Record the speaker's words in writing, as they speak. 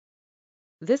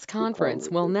This to come conference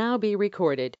will into now be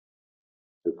recorded.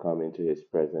 His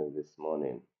presence this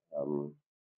morning. Um,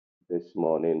 this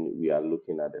morning we are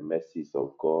looking at the mercies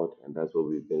of God, and that's what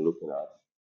we've been looking at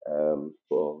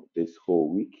for this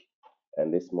whole week.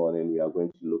 And this morning we are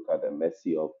going to look at the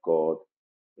mercy of God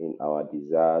in our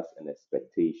desires and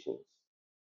expectations.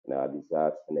 In our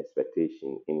desires and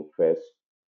expectation in First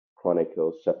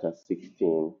Chronicles chapter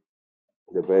 16,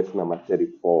 the verse number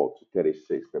 34 to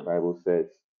 36. The Bible says,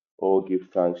 "Oh, give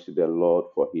thanks to the Lord,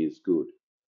 for he is good,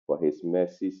 for his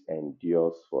mercies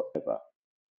endures forever.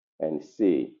 And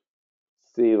say,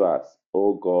 save us,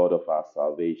 O God of our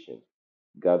salvation.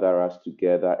 Gather us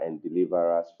together and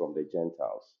deliver us from the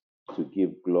Gentiles, to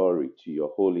give glory to your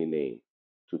holy name,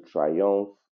 to triumph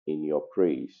in your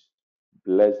praise.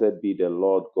 Blessed be the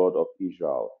Lord God of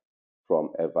Israel,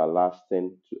 from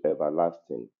everlasting to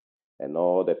everlasting." And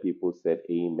all the people said,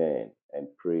 Amen, and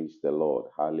praise the Lord.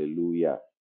 Hallelujah.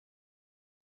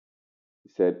 He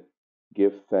said,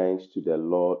 "Give thanks to the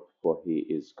Lord, for he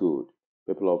is good."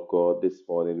 People of God, this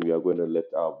morning we are going to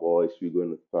lift our voice. We're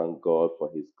going to thank God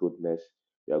for his goodness.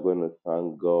 We are going to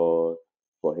thank God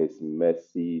for his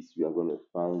mercies. We are going to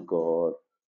thank God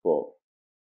for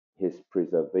his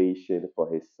preservation,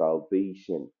 for his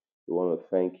salvation. We want to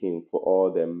thank him for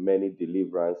all the many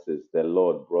deliverances the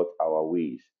Lord brought our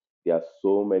ways. There are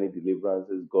so many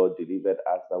deliverances God delivered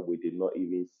us that we did not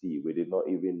even see, we did not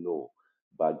even know.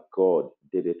 But God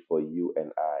did it for you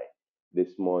and I.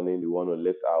 This morning, we want to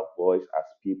lift our voice as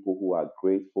people who are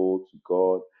grateful to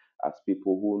God, as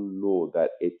people who know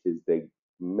that it is the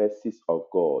mercies of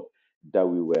God that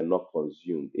we were not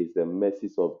consumed. It's the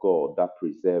mercies of God that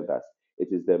preserved us. It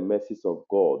is the mercies of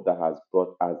God that has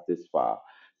brought us this far.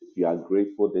 If you are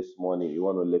grateful this morning, you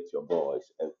want to lift your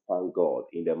voice and thank God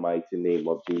in the mighty name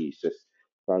of Jesus.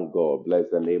 Thank God. Bless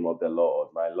the name of the Lord,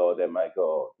 my Lord and my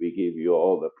God. We give you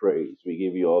all the praise. We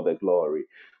give you all the glory.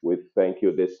 We thank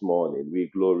you this morning.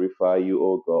 We glorify you,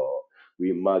 O God.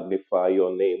 We magnify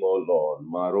your name, O Lord.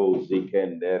 Maro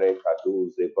zikendere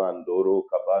kaduze bandoro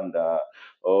kabanda.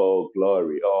 All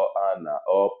glory, all honor,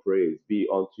 all praise be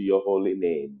unto your holy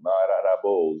name.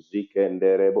 Mararabo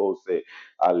zikenderebose.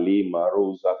 Ali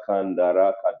maruza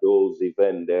kandara kadozi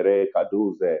vendere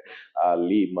kaduze.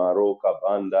 Ali maroka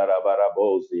bandara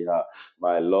baraboziha.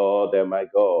 My Lord and my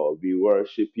God, we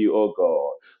worship you, O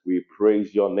God. We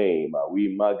praise your name.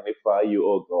 We magnify you,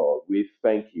 O God. We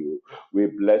thank you. We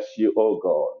bless you, O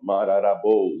God.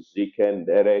 Mararabo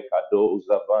zikendere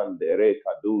kadoza vandere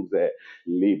kaduze.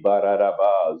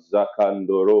 Libararaba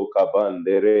zakandoro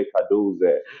kabandere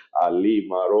kaduze. Ali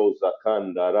maroza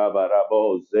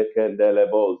kandarabarabo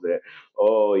zekendeleboze.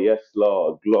 Oh, yes,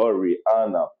 Lord. Glory,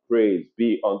 honor, praise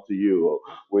be unto you.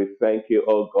 We thank you,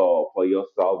 O God, for your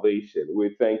salvation.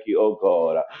 We thank you, O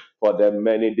God, for the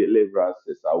many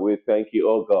deliverances. We thank you,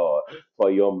 O God,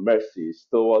 for your mercies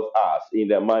towards us in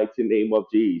the mighty name of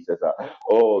Jesus.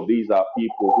 Oh, these are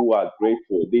people who are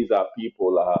grateful. These are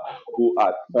people who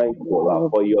are thankful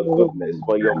for your goodness,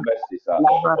 for your mercies.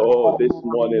 Oh, this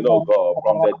morning, oh God,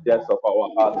 from the depths of our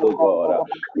hearts, oh God,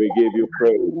 we give you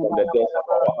praise from the depths of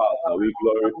our hearts. We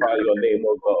glorify your name,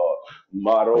 oh God.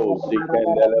 Maro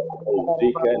zikendele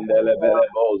zikendele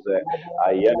beleboze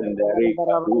ayende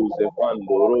rika duze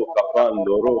pandoro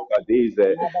kapandoro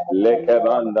kadize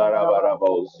lekebanda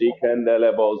rabarabo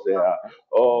zikendele boze.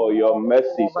 Oh, your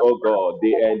mercies, oh God,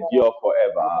 they endure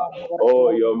forever.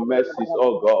 Oh, your mercies,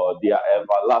 oh God, they are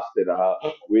everlasting.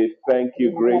 We thank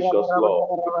you, gracious Lord.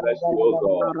 We bless you, oh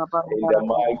God, in the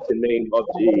mighty name of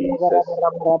Jesus.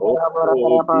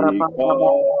 Oh,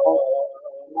 because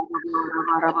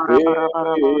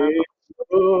faithful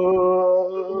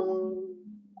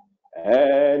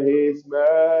and his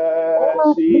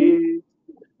mercy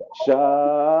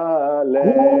shall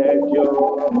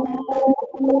endure.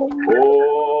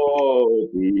 Oh,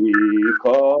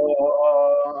 because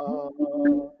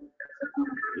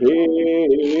he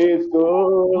is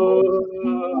good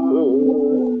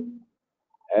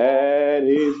and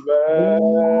his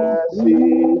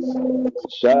mercies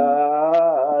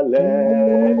shall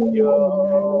endure.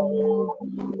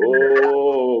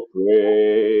 Oh,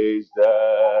 praise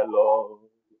the Lord.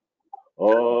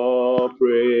 Oh,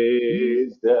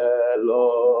 praise the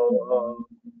Lord.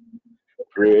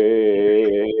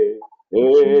 Praise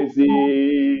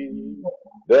ye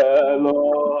the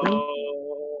Lord.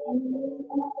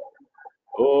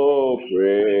 Oh,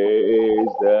 praise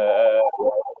the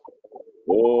Lord.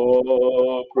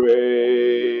 Oh,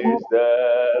 praise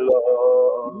the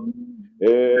Lord.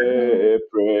 Praise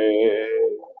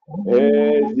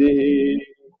ye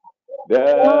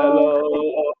the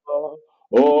Lord.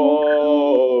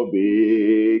 Oh,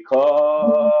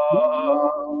 because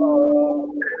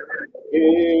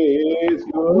is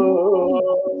good,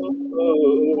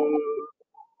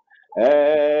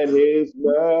 and his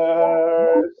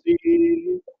mercy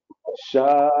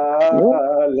shall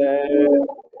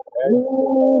endure.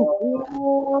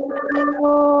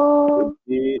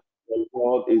 Indeed, the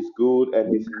Lord is good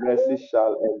and his mercy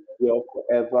shall endure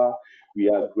forever. We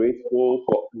are grateful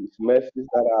for his mercies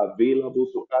that are available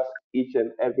to us each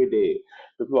and every day.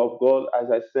 People of God, as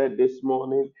I said this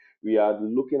morning, we are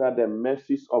looking at the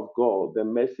mercies of God, the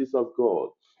mercies of God.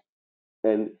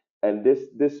 And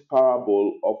this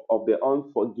parable of the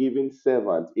unforgiving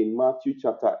servant in Matthew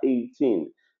chapter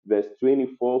 18, verse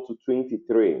 24 to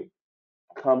 23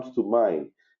 comes to mind.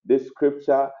 This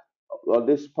scripture or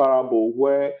this parable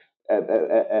where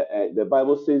the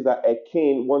Bible says that a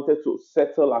king wanted to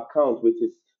settle account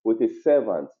with his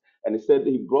servants, and he said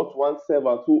he brought one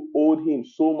servant who owed him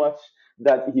so much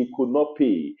that he could not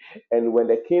pay. And when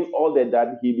the king ordered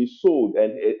that he be sold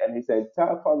and his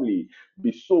entire family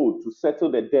be sold to settle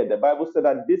the debt, the Bible said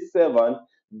that this servant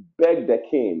begged the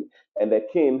king, and the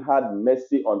king had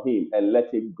mercy on him and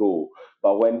let him go.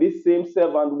 But when this same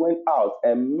servant went out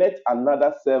and met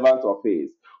another servant of his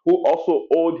who also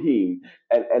owed him,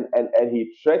 and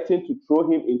he threatened to throw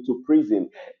him into prison,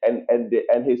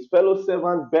 and his fellow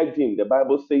servant begged him. The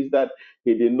Bible says that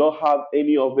he did not have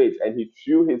any of it, and he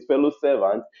threw his fellow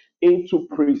servant into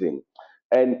prison.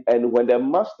 And when the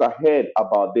master heard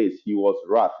about this, he was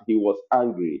wrath, he was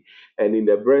angry. And in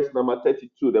the verse number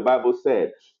 32, the Bible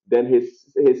said, then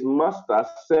his master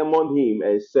summoned him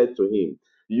and said to him,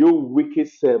 "You wicked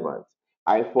servant,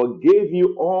 I forgave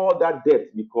you all that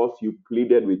debt because you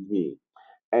pleaded with me.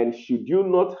 And should you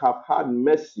not have had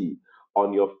mercy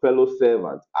on your fellow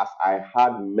servants as I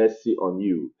had mercy on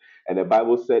you?" And the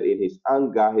Bible said, in his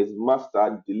anger, his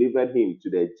master delivered him to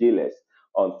the jailers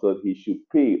until he should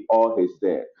pay all his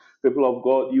debt. People of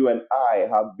God, you and I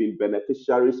have been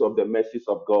beneficiaries of the mercies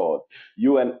of God.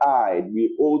 You and I,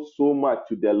 we owed so much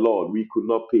to the Lord, we could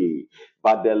not pay,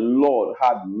 but the Lord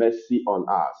had mercy on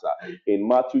us. In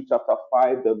Matthew chapter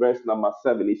 5, the verse number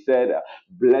 7, he said,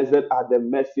 "Blessed are the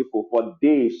merciful, for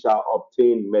they shall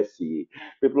obtain mercy."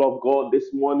 People of God,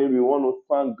 this morning we want to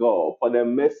thank God for the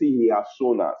mercy He has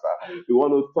shown us. We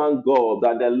want to thank God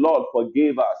that the Lord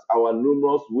forgave us our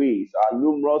numerous ways, our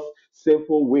numerous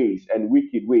sinful ways and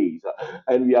wicked ways.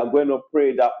 And we are going to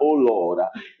pray that, oh Lord,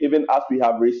 even as we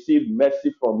have received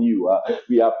mercy from you,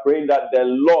 we are praying that the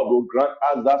Lord will grant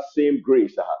us that same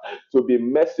grace to be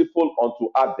merciful unto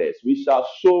others. We shall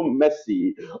show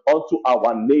mercy unto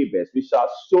our neighbors. We shall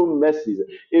show mercy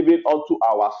even unto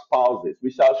our spouses.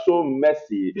 We shall show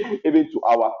mercy even to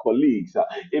our colleagues,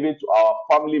 even to our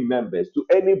family members, to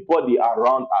anybody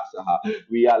around us.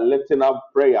 We are lifting up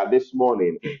prayer this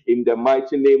morning in the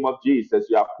mighty name of Jesus.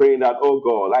 We are praying that, oh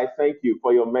God, I thank you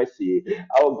for your mercy.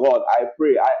 Oh God, I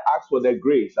pray, I ask for the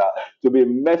grace to be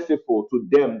merciful to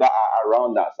them that are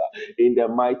around us in the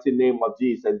mighty name of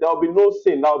Jesus. There will be no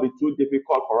sin that will be too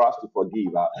difficult for us to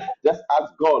forgive. Just as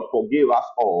God forgave us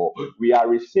all, we are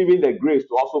receiving the grace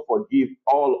to also forgive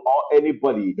all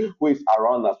anybody who is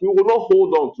around us. We will not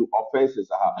hold on to offenses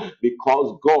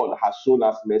because God has shown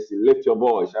us mercy. Lift your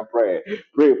voice and pray.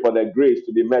 Pray for the grace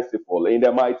to be merciful in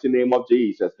the mighty name of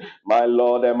Jesus. My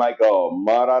Lord and my God.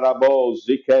 Mararabo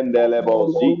zikendelebo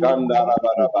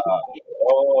zikandarabaraba.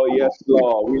 Oh, yes,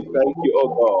 Lord. We thank you, oh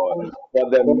God, for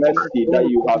the mercy that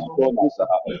you have shown us.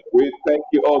 We thank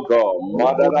you, oh God.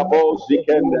 Madarabo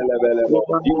zikendelebelebo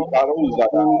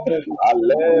zikaruzada.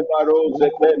 Alebaro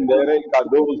zekendere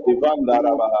kadoz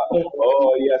divandaraba.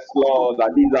 Oh, yes, Lord.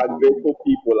 That these are grateful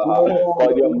people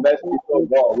for your mercy, oh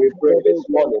God. We pray this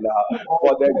morning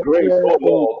for the grace, oh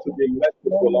Lord, to be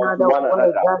merciful unto one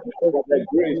another, for the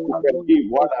grace to forgive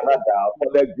one another,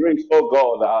 for the grace, oh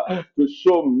God, to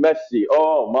show mercy.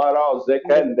 Oh, Mara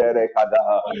Zekendere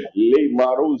Kada, Le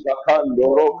Maruza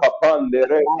Kandoro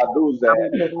Kapandere Kaduze,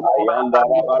 Ayanda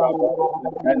Rabarabo,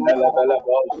 Zekendele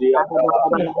Belebosiata.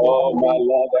 Oh, my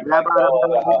Lord and my God,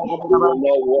 we will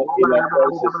not walk in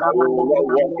offenses, we will not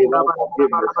walk in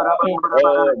unforgiveness.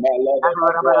 Oh, my Lord and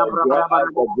my God, grant us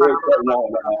the grace, oh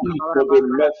Lord, to be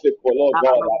merciful, oh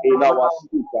God, in our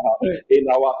speech, in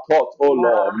our thoughts, oh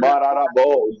Lord.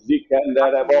 Mararabo,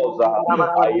 Zikendereboza,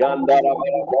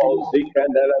 Ayandarabarabo,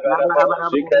 zikendelebelebo,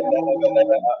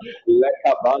 zikendelebelebe,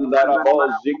 lekabandarabo,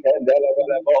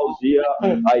 zikendelebelebo, zia,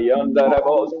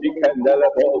 ayandarabo,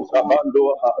 zikendelebo,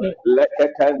 zabandua,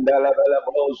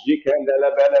 leketendelebelebo,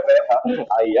 zikendelebelebe,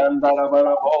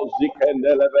 ayandarabarabo,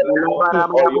 zikendelebelebo,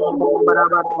 oyondoro,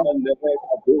 kapandele,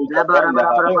 kabuza, banda,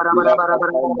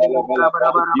 lekatendelebelebo,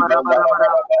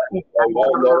 zibandarabaraba,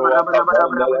 oyondoro,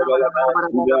 kapandele,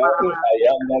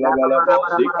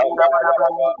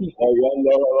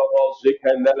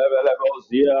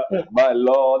 my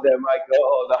Lord and my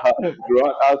God,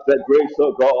 grant us the grace,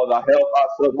 of God, help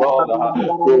us, oh God,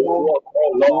 to walk,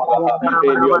 oh Lord,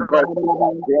 in your mercy.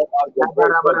 Grant us the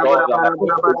grace, of God,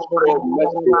 to show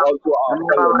mercy unto our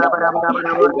fellow man.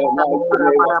 In the mighty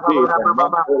name of Jesus,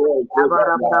 Makoro,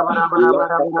 Zubanda,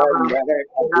 Lekapen,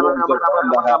 Mereka,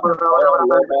 Dunzekanda, oh,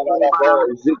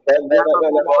 Lebarabo,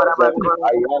 Zikendele,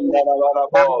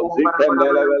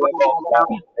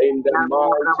 in the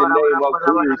mighty name of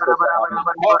Jesus.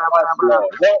 Help us,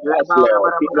 Lord. Help us,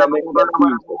 Lord. In the name of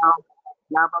Jesus.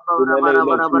 In the name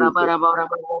of Jesus.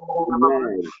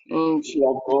 Amen. In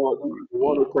People of God, we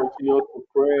want to continue to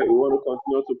pray. We want to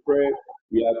continue to pray.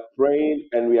 We are praying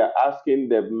and we are asking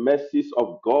the mercies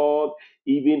of God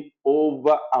even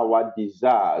over our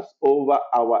desires, over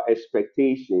our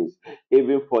expectations,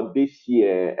 even for this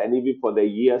year and even for the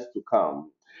years to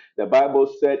come. The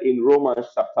Bible said in Romans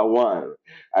chapter 1,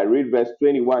 I read verse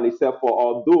 21, it said, for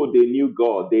although they knew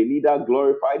God, they neither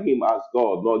glorified him as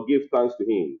God nor gave thanks to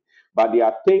him, but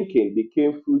their thinking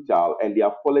became futile and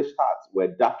their foolish hearts were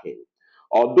darkened.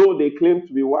 Although they claimed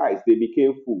to be wise, they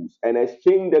became fools and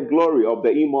exchanged the glory of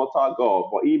the immortal God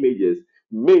for images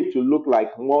made to look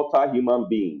like mortal human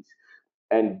beings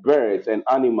and birds and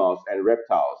animals and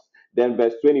reptiles. Then,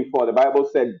 verse 24, the Bible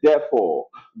said, therefore,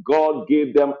 God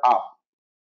gave them up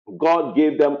God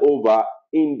gave them over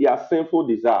in their sinful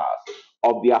desires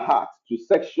of their hearts to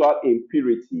sexual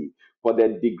impurity for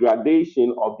the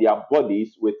degradation of their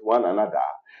bodies with one another.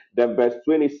 Then, verse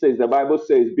 26, the Bible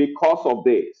says, because of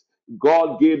this,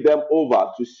 God gave them over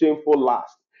to shameful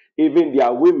lust. Even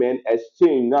their women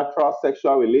exchanged natural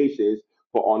sexual relations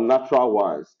for unnatural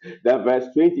ones. Then, verse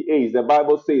 28, the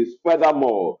Bible says,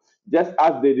 furthermore, just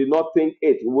as they did not think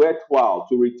it worthwhile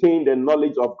to retain the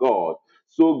knowledge of God,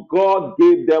 so God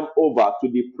gave them over to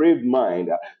depraved mind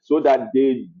so that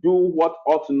they do what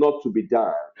ought not to be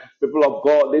done. People of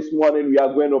God, this morning we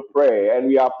are going to pray and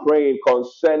we are praying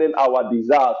concerning our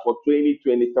desires for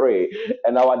 2023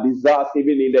 and our desires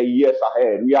even in the years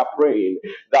ahead. We are praying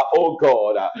that, oh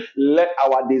God, let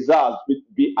our desires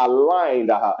be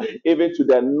aligned even to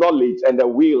the knowledge and the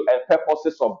will and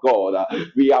purposes of God.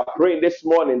 We are praying this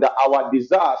morning that our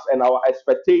desires and our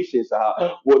expectations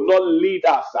will not lead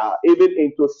us even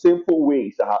into sinful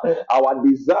ways. Our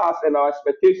desires and our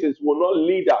expectations will not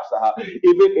lead us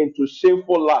even into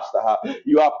shameful lust.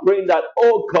 You are praying that,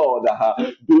 oh God,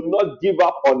 do not give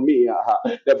up on me.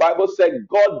 The Bible said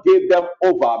God gave them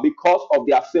over because of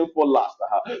their sinful lust.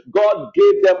 God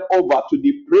gave them over to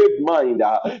depraved mind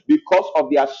because of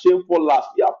their shameful lust.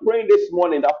 You are praying this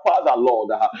morning that, Father,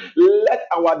 Lord, let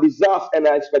our desires and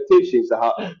our expectations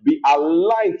be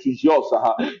aligned to yours.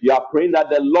 You are praying that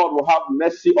the Lord will have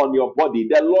mercy on your body.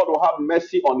 The Lord will have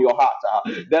mercy on your heart.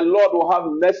 The Lord will have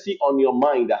mercy on your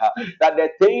mind. That the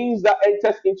things that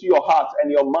enters into your heart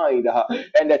and your mind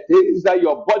and the things that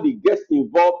your body gets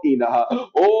involved in,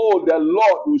 oh, the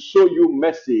Lord will show you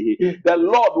mercy. The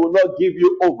Lord will not give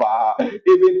you over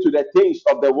even to the things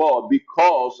of the world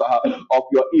because of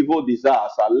your evil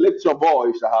desires. Lift your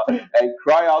voice and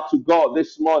cry out to God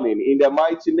this morning in the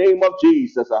mighty name of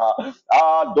Jesus.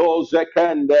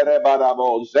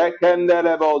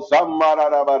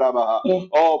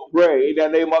 Oh, pray in the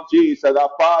name of Jesus.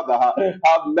 Father,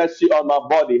 have mercy on my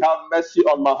body, have mercy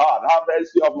on my heart, have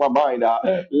mercy on my mind.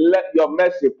 Let your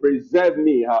mercy preserve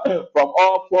me from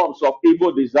all forms of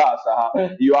evil desires.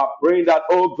 You are praying that,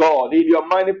 oh God, in your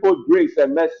manifold grace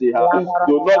and mercy,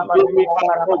 do not give me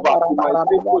up over to my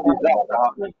sinful desires,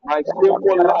 my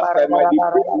sinful lust and my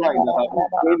depraved mind.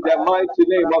 In the mighty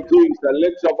name of Jesus,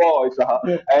 lift your voice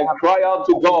and cry out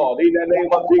to God in the name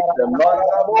of Jesus.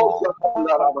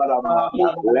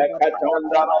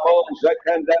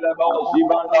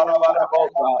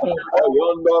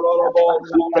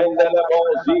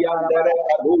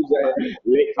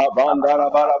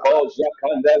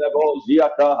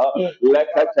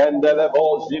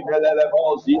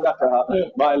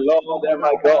 My Lord and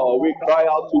my God, we cry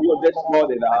out to you this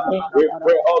morning. We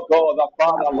pray, oh God, the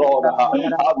Father, Lord,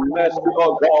 have mercy,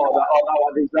 oh God, on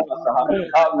our desires.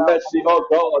 Have mercy, oh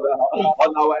God,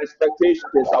 on our expectations.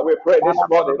 We we pray this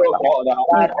morning, oh God.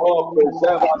 Oh,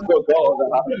 preserve us, oh God.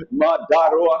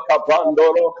 Madarua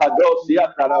Kabandoro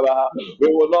Kadosia Taraba. We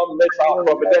will not miss our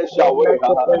providential way.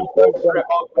 We pray,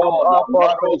 oh God.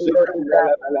 Marosi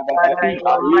Kandelebelebe.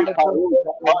 Ali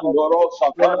Karuka Pandoro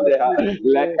Sapande.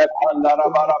 Leke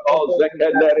Pandarabarabo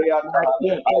Zekenderiata.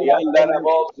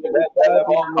 Ayandarabo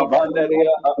Zibendelebo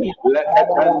Kabanderia. Leke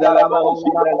Tendelebo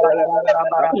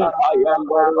Zibendelebelebe.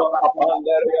 Ayandoro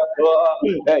Kapanderia.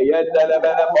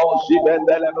 Ayandelebelebo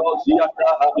Zibendelebo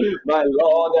Ziata. My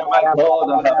Lord and my God,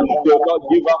 do not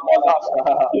give up on us.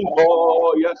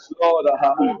 Oh, yes, Lord.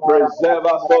 Preserve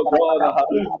us, oh God.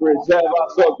 Preserve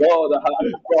us, oh God,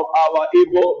 from our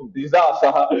evil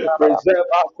disaster. Preserve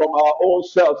us from our own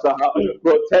selves.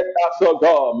 Protect us, oh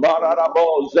God.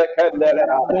 Mararabo zekendele,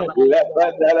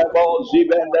 lependelebo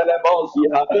zibendelebo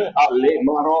ziha, ali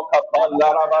maroka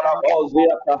pandarabarabo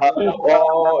ziha.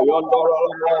 Oh,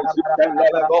 yondorolobo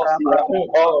zikendelebo ziha.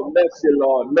 Oh, mercy,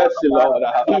 Lord. Mercy, Lord.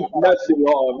 Mercy,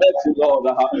 Lord. Mercy, Lord.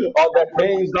 On the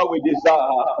things that we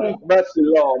desire. Mercy,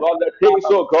 Lord. On the things,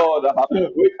 oh God,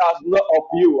 which are not of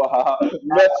you.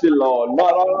 Mercy, Lord.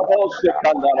 Mararabo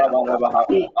sekandarabaraba.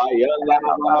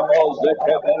 Ayandarabarabo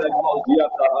zekeberebo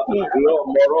ziata. Lo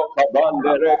moroka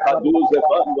bandere kaduze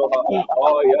bando.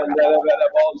 Oh,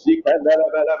 yandarabelebo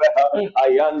zikendelebelebe.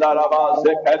 Ayandaraba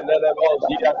zekendelebo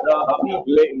ziata.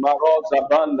 Le maroza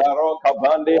bandaro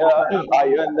kabandia.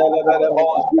 Ayandelebelebo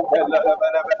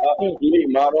zikendelebelebe. Le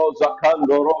maroza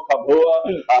kandoro kabua.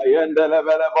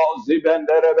 Ayandelebelebo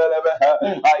zibendelebelebe.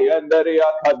 Ayandaria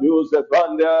kaduze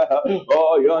banda.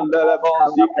 Oh, yandelebo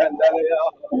zikendelia.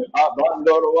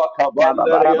 Abandoro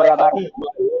kabandaria.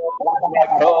 My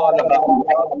God,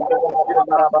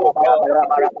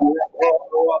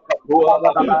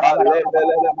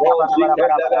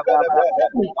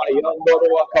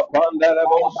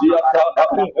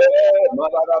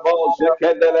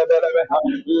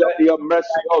 let your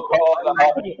mercy, oh God,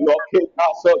 locate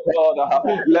us, oh God.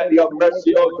 Let your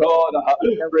mercy, oh God,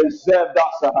 preserve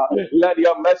us. Let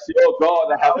your mercy, oh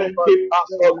God, keep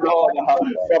us, oh God,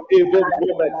 from evil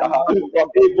moments, from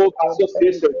evil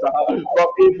associations, from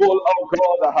evil, oh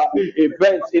God,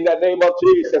 events in the name of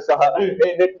Jesus.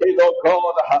 Anything, oh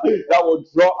God, that will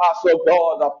draw us, oh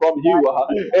God, from you.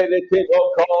 Anything, oh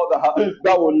God,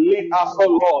 that will lead us,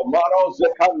 oh Lord. Maro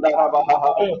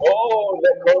Zekandarabaha. Oh,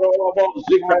 the Korobo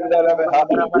Zikandarabaha.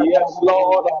 Yes,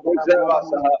 Lord, preserve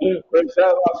us,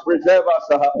 preserve us, preserve us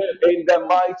in the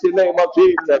mighty name of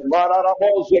Jesus.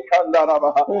 Mararabo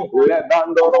Zikandarabaha.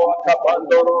 Lebandoro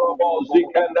Kapandoro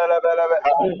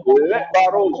Zikandarabaha.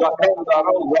 Lebaro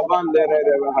Zakandaro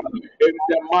Zabanderebaha. In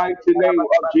the mighty name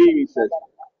of Jesus.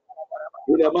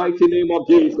 In the mighty name of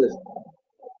Jesus.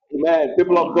 Amen.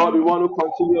 People of God, we want to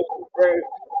continue to pray.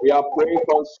 We are praying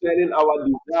concerning our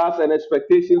desires and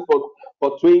expectations for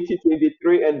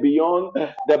 2023 and beyond.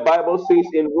 The Bible says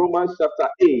in Romans chapter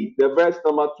 8, the verse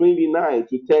number 29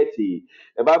 to 30,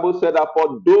 the Bible said that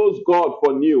for those God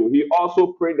foreknew, he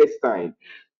also predestined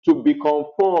to be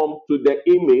conformed to the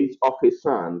image of his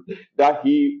son, that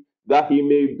he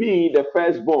may be the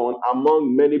firstborn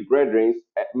among many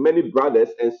brothers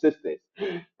and sisters.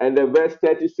 And the verse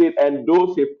 30 said, and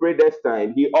those he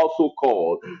predestined, he also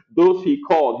called. Those he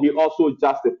called, he also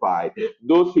justified.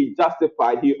 Those he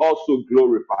justified, he also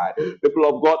glorified. People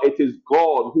of God, it is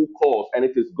God who calls and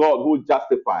it is God who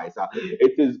justifies.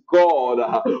 It is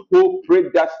God who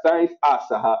predestines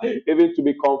us even to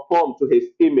be conformed to his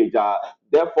image.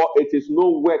 Therefore, it is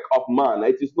no work of man.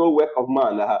 It is no work of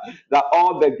man that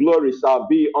all the glory shall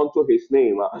be unto his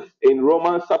name. In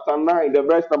Romans chapter 9, the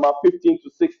verse number 15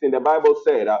 to 16, the Bible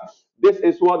said, this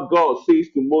is what God says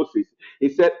to Moses. He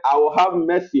said, I will have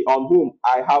mercy on whom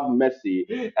I have mercy,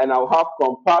 and I will have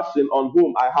compassion on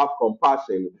whom I have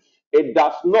compassion. It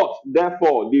does not,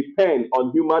 therefore, depend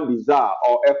on human desire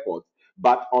or effort,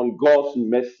 but on God's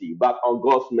mercy. But on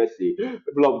God's mercy.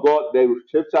 People of God, the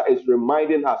scripture is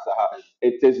reminding us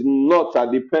it is not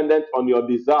dependent on your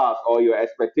desires or your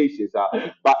expectations,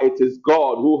 but it is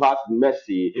God who has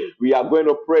mercy. We are going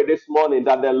to pray this morning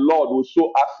that the Lord will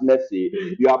show us mercy.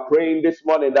 You are praying this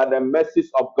morning that the mercies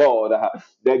of God,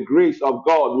 the grace of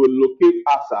God will locate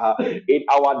us in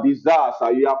our desires.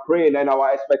 You are praying and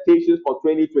our expectations for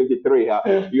 2023.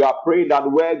 You are praying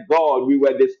that where God we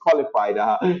were disqualified.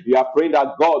 You are praying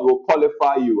that God will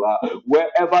qualify you.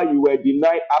 Wherever you were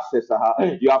denied access,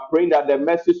 you are praying that the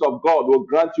message of God will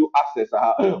grant you access.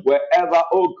 Wherever,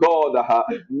 oh God,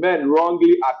 men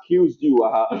wrongly accused you,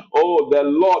 oh, the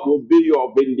Lord will be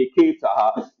your vindicator.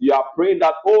 You are praying praying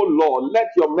that, oh Lord, let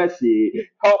your mercy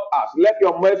help us. Let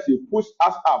your mercy push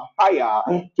us up higher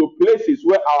to places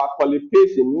where our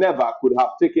qualification never could have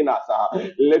taken us.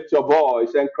 Lift your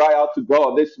voice and cry out to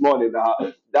God this morning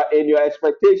that in your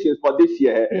expectations for this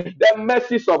year, the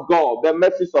mercies of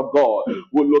God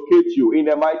will locate you in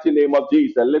the mighty name of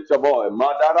Jesus. Lift your voice.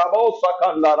 Madarabo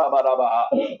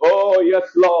sakandarabaraba. Oh, yes,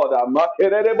 Lord.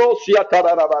 Makerebo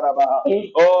shiatarabaraba.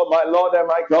 Oh, my Lord and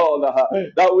my God,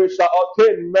 that we shall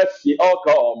obtain mercy, oh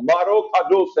God.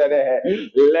 Marokadosere.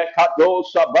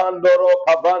 Lekadosabandoro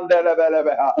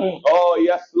kabandelebelebe. Oh,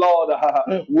 yes, Lord,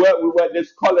 where we were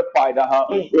disqualified.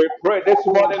 We pray this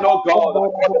morning, oh God,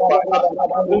 qualify us.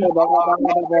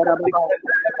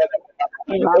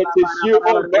 It is you,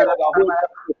 oh God, who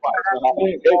justifies.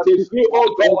 It is you,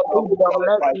 oh God, who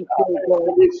qualifies.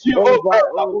 It is you, oh God,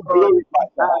 who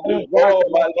glorifies. Oh,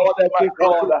 my Lord and my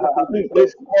God,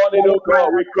 this morning, oh God,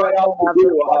 we cry out to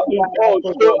you. Oh,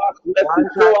 show us mercy,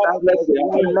 show us mercy,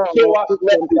 show us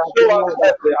mercy, show us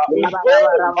mercy.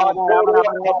 Oh, Mandoro,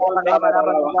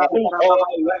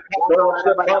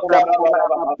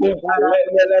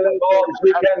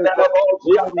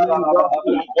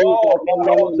 oh,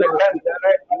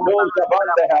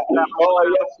 let us oh,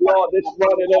 yes, Lord, this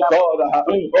morning, oh God,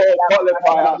 oh,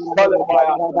 qualify us, qualify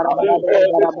us,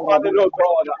 oh, this morning, oh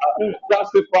God,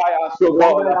 justify us, oh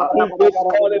God, this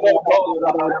morning, oh God,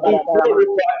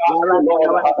 purify us, oh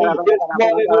Lord, this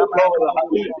morning, oh God,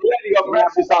 let your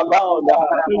mercies abound,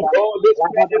 oh, this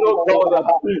morning, oh God,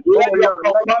 let your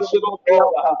compassion, oh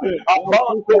God,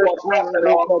 abound towards us and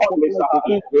our families,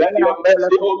 let your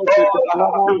mercy, oh God,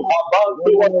 abound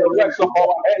towards the works of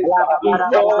our hands,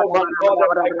 oh, my God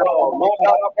and my God,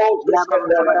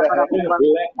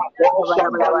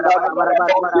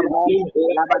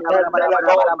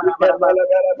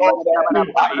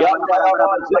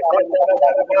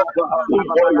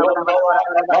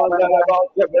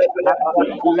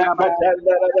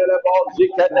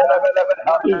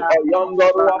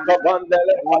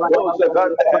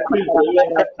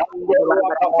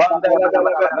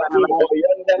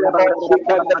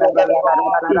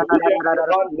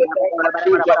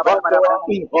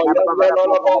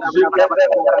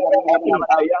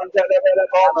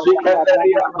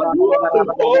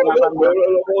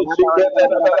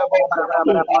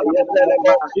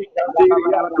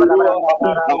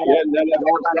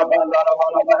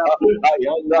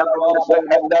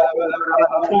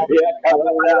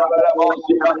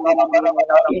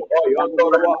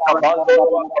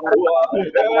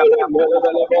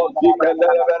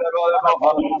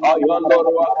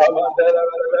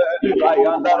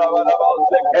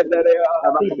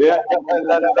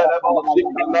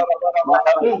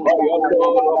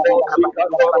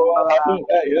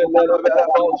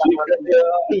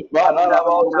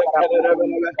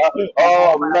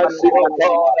 Oh, mercy, oh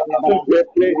God. We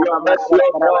plead your mercy,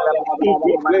 oh God.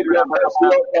 We plead your mercy,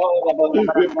 oh God.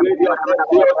 We plead your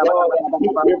mercy, oh God.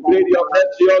 We plead your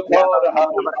mercy, oh God.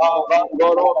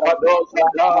 Abangoro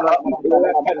kadosada.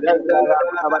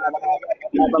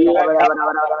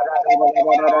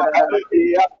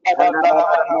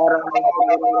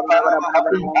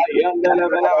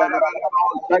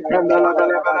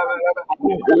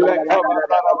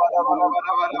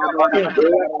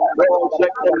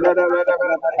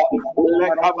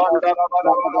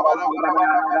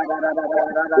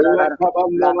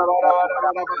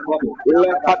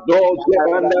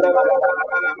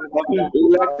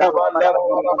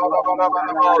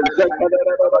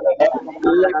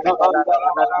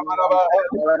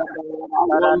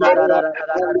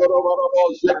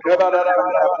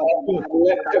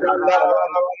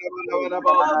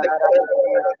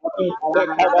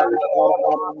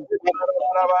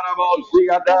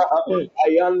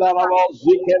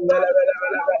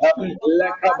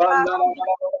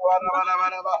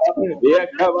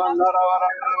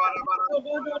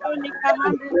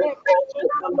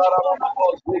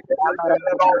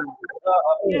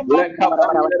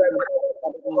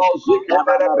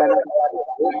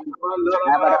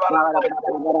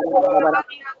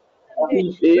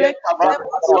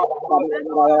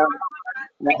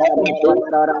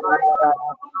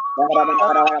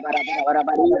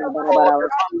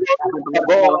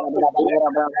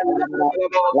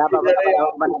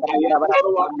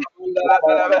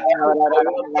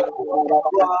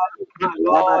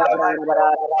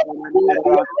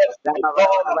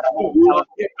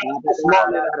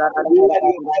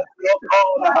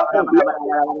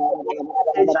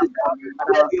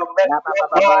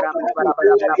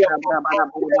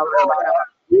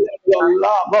 Your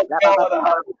love of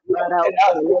God,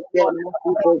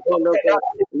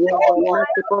 You are a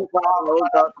merciful Father, oh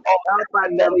God. Help us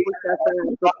and push us to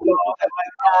My place Lord and my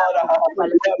God,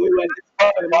 where we were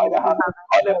the mighty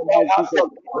disqualified, hand of qualified God, us Jesus. of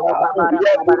God,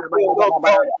 yet we feel, oh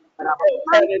God, oh,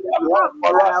 turning them around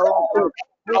for us. Father, oh God,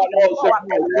 we God can knows fight,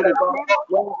 it. oh God.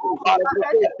 When we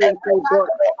qualification, oh God,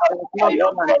 there is no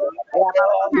woman.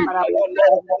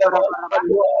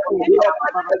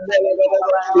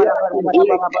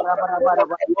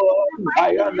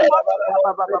 I am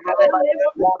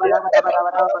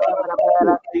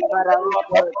Para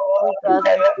usted, muchas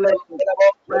blessings.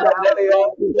 Para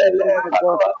usted, oh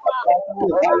God.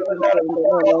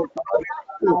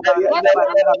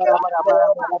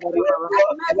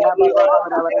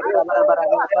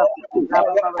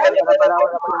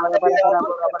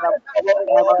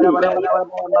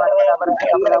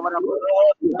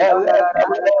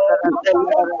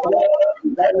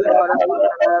 That's my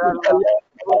blessings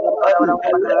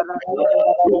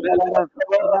in the name of Jesus.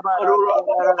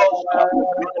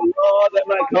 Lord and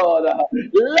my God,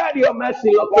 let your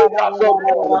mercy locate us, oh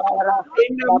God,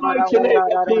 in the mighty name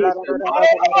of Jesus.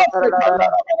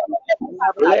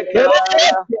 In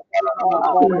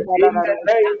the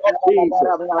name of Jesus.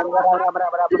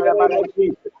 In the name of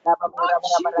Jesus.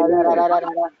 In the name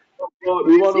of God,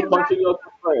 we want to continue to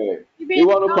pray. We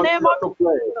want to continue to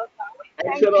pray.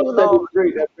 Exodus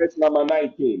 33, the verse number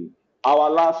 19. Our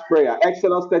last prayer,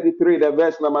 Exodus 33, the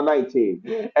verse number 19.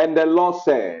 And the Lord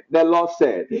said,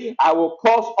 I will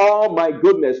cause all my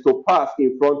goodness to pass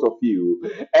in front of you,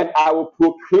 and I will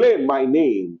proclaim my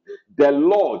name, the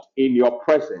Lord, in your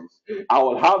presence. I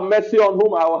will have mercy on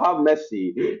whom I will have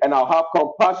mercy, and I'll have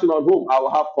compassion on whom I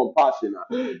will have compassion.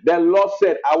 The Lord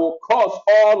said, I will cause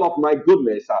all of my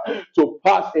goodness to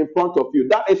pass in front of you.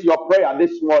 That is your prayer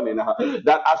this morning.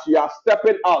 That as you are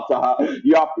stepping out,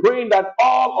 you are praying that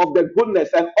all of the goodness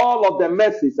and all of the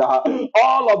mercies,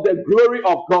 all of the glory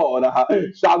of God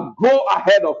shall go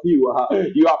ahead of you.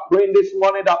 You are praying this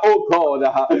morning that, oh God,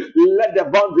 let the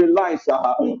boundary lines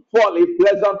fall in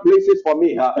pleasant places for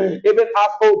me. Even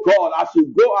as, oh God, as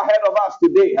you go ahead of us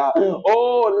today,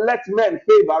 oh, let men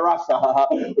favor us.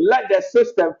 Let the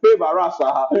system favor us.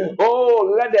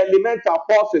 Oh, let the elemental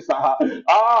forces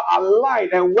align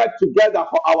and work together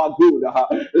for our good.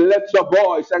 Let your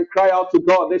voice and cry out to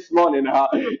God this morning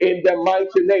in the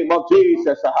mighty name of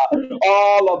Jesus.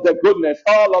 All of the goodness,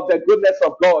 all of the goodness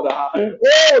of God.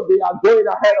 Oh, they are going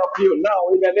ahead of you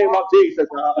now in the name of Jesus.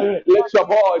 Lift your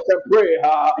voice and pray.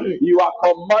 You are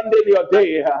commanding your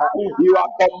day. You are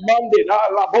commanding.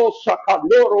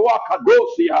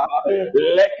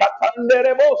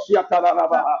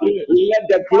 Let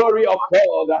the glory of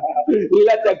God,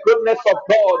 let the goodness of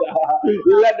God,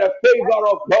 let the favor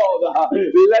of God,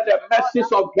 let the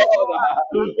message of God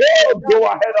go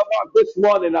ahead of us this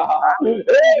morning.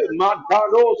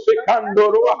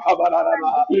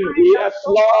 Yes,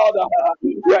 Lord,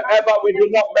 wherever we do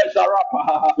not measure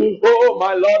up, oh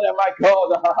my Lord and my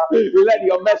God, let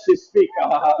your message speak.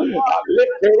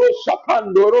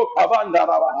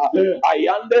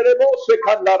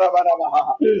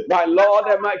 My Lord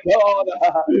and my God,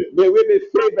 may we be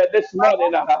favored this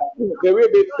morning. May we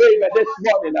be favored this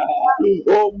morning.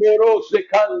 Oh, Moro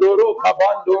Sekandoro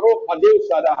Kabandoro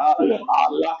Kadusada.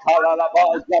 Allah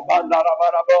Kalalabazia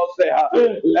Bandarabarabose.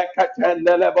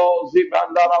 Lekatendelebo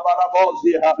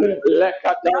Zibandarabarabozia.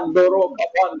 Lekatandoro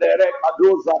Kabandere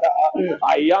Kaduzada.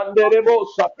 Ayanderebo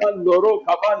Sakandoro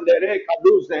Kabandere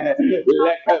Kaduze.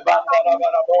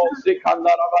 Lekabandarabarabozia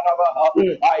Kandarabaraba.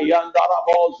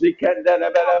 Ayandarabozia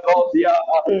Kendelebelebozia.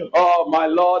 Oh, my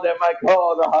Lord and my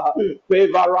God,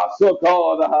 favor us, oh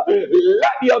God.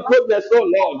 Let your goodness, oh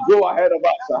Lord, go ahead of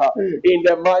us in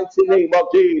the mighty name of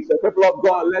Jesus. People of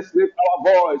God, let's lift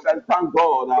our voice and thank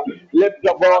God. Lift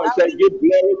your voice and give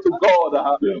glory to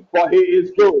God, for He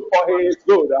is good, for He is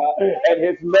good, and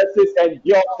His mercies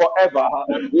endure forever.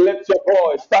 Lift your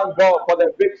voice, thank God for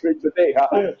the victory today.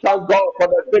 Thank God for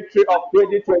the victory of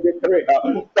 2023.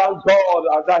 Thank God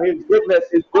that His goodness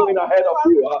is going ahead of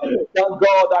you. Thank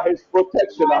God that His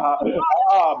protection.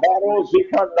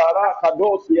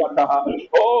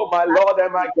 Oh, my Lord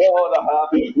and my God,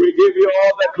 we give you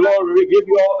all the glory, we give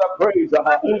you all the praise.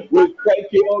 We thank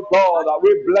you, oh God,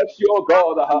 we bless you, oh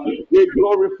God, we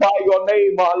glorify your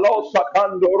name, Lord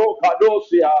Sakandoro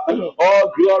Kadosia.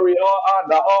 All glory, all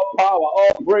honor, all power,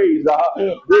 all praise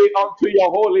be unto your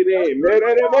holy name.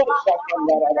 Mererebo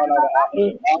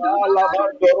Sakandarabaraba.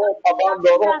 Alabandoro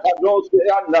Kabandoro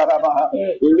Kadosia Naraba.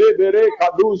 Libere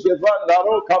Kaduze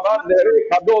Vandaro Kabandere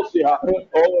Kadosia.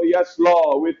 Oh, yes,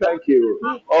 Lord, we thank you.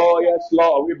 Oh, yes,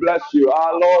 Lord, we bless you.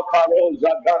 Our Lord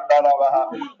Karoza Gandaraba.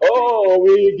 Oh,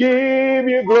 we give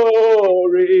you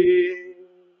glory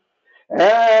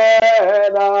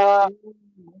and Anna,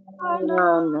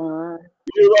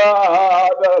 you are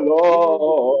the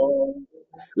Lord.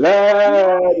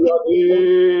 Let your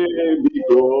name be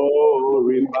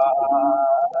glorified.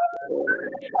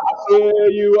 Say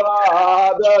you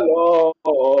are the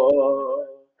Lord.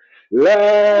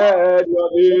 Let your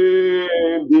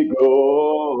name be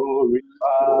glorified.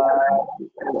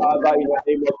 Father, in the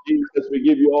name of Jesus, we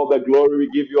give you all the glory,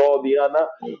 we give you all the honor.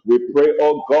 We pray,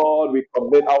 oh God, we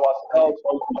commit ourselves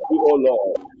unto you, oh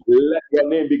Lord. Let your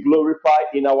name be glorified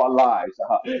in our lives.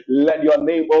 Let your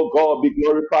name, oh God, be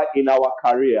glorified in our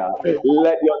career.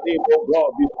 Let your name, oh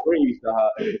God, be praised,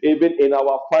 even in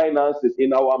our finances,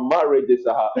 in our marriages,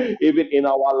 even in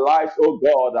our lives, oh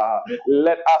God.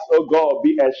 Let us, oh God,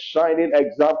 be a shining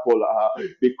example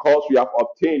because we have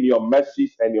obtained your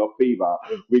mercies and your favor.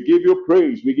 We give you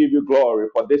praise, we give you glory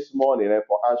for this morning and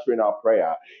for answering our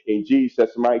prayer. In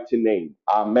Jesus' mighty name,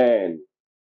 amen.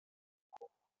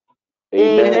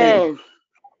 Amen. Amen.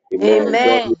 Amen.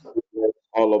 God Amen. richly bless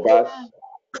all of us.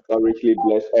 God richly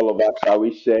bless all of us. Shall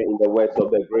we share in the words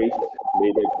of the grace?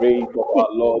 May the grace of our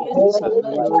Lord Grace Praise of Jesus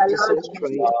our of Lord Christ, our Jesus Lord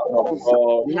Christ, the Jesus love of Christ,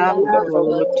 God, the love love the of of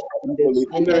God, God, fellowship of and the the Holy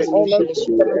and the sweet Spirit sweet fellowship fellowship of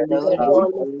be of the and the Holy Holy now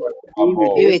Spirit and Spirit be with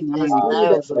be forevermore. with us us now now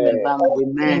and and Amen. forevermore. forevermore.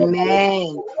 Amen. God bless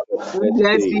Amen. you. Have a God blessed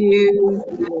bless day. you.